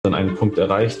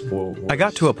I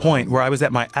got to a point where I was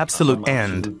at my absolute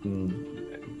end.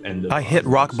 I hit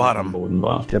rock bottom.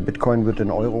 Bitcoin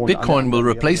will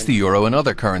replace the euro and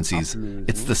other currencies.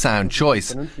 It's the sound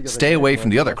choice. Stay away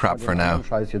from the other crap for now.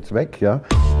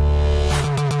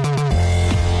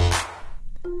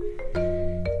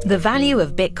 The value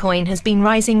of Bitcoin has been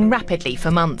rising rapidly for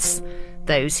months.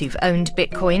 Those who've owned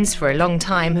Bitcoins for a long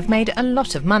time have made a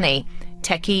lot of money.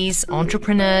 Techies,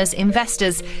 entrepreneurs,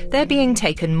 investors, they're being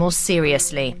taken more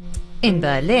seriously. In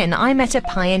Berlin, I met a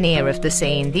pioneer of the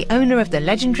scene, the owner of the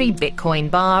legendary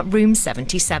Bitcoin bar, Room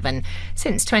 77.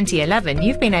 Since 2011,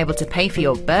 you've been able to pay for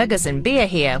your burgers and beer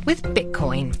here with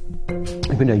Bitcoin.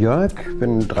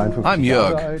 I'm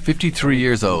Jörg, 53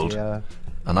 years old, and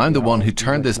I'm the one who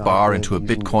turned this bar into a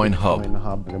Bitcoin hub.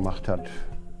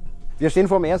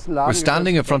 We're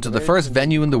standing in front of the first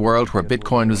venue in the world where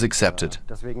Bitcoin was accepted.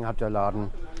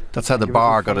 That's how the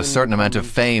bar got a certain amount of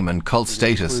fame and cult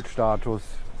status. When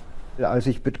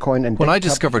I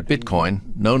discovered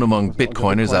Bitcoin, known among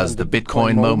Bitcoiners as the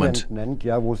Bitcoin moment,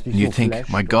 you think,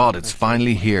 my God, it's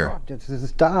finally here.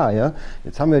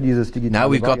 Now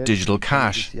we've got digital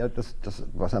cash.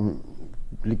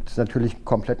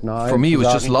 For me, it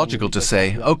was just logical to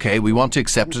say, okay, we want to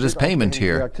accept it as payment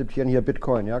here.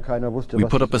 We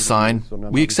put up a sign,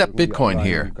 we accept Bitcoin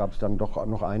here.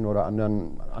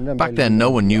 Back then,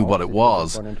 no one knew what it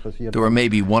was. There were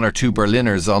maybe 1 or 2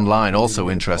 Berliners online also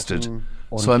interested.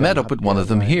 So I met up with one of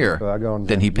them here.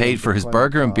 Then he paid for his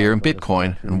burger and beer in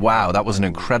Bitcoin, and wow, that was an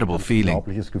incredible feeling.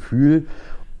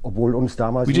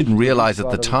 We didn't realize at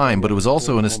the time, but it was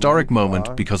also an historic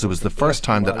moment because it was the first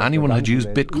time that anyone had used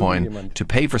Bitcoin to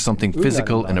pay for something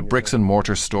physical in a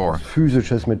bricks-and-mortar store.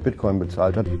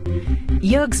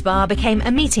 Jörg's bar became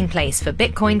a meeting place for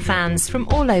Bitcoin fans from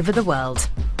all over the world.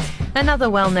 Another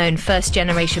well-known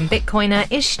first-generation Bitcoiner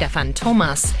is Stefan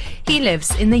Thomas. He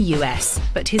lives in the US,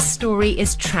 but his story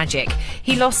is tragic.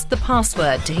 He lost the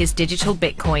password to his digital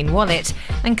Bitcoin wallet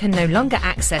and can no longer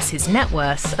access his net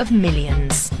worth of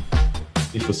millions.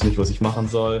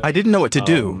 I didn't know what to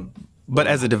do, but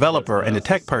as a developer and a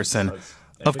tech person,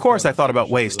 of course I thought about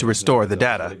ways to restore the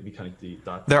data.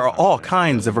 There are all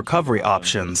kinds of recovery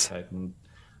options.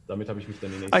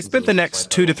 I spent the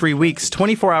next 2 to 3 weeks,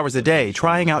 24 hours a day,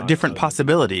 trying out different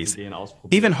possibilities,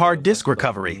 even hard disk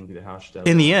recovery.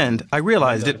 In the end, I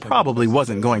realized it probably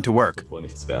wasn't going to work.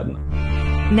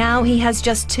 Now he has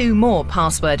just 2 more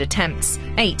password attempts.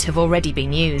 8 have already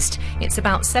been used. It's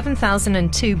about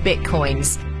 7,002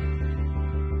 Bitcoins.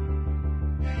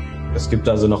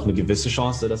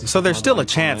 So there's still a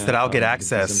chance that I'll get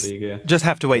access. Just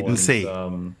have to wait and see.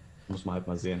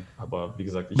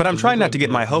 But I'm trying not to get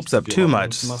my hopes up too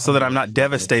much so that I'm not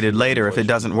devastated later if it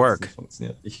doesn't work.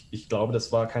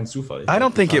 I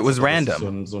don't think it was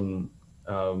random.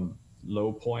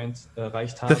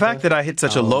 The fact that I hit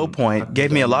such a low point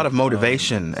gave me a lot of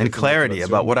motivation and clarity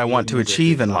about what I want to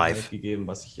achieve in life.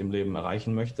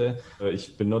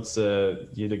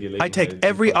 I take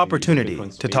every opportunity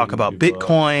to talk about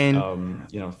Bitcoin,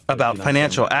 about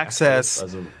financial access,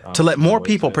 to let more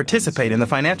people participate in the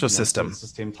financial system.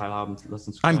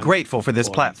 I'm grateful for this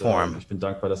platform.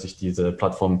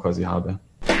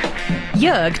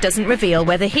 Jörg doesn't reveal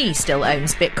whether he still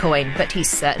owns Bitcoin, but he's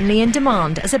certainly in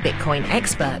demand as a Bitcoin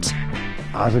expert.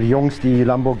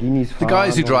 The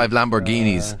guys who drive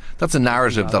Lamborghinis, that's a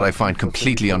narrative that I find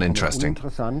completely uninteresting.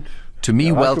 To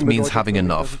me, wealth means having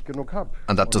enough.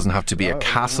 And that doesn't have to be a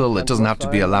castle, it doesn't have to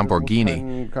be a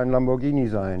Lamborghini.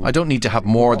 I don't need to have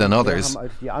more than others.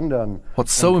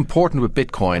 What's so important with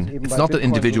Bitcoin, it's not that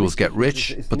individuals get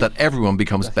rich, but that everyone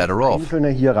becomes better off.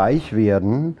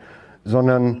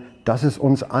 Dass es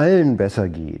uns allen besser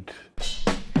geht.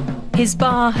 His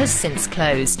bar has since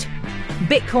closed.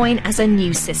 Bitcoin as a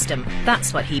new system,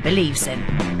 that's what he believes in.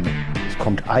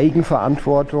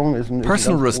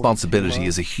 Personal responsibility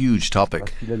is a huge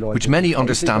topic, which many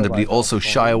understandably also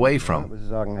shy away from.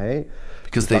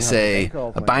 Because they say,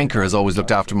 a banker has always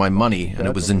looked after my money and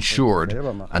it was insured,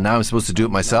 and now I'm supposed to do it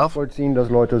myself? I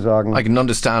can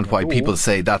understand why people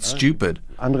say that's stupid,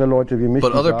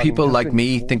 but other people like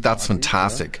me think that's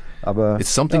fantastic. It's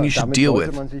something you should deal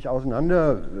with.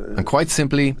 And quite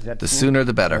simply, the sooner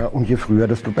the better.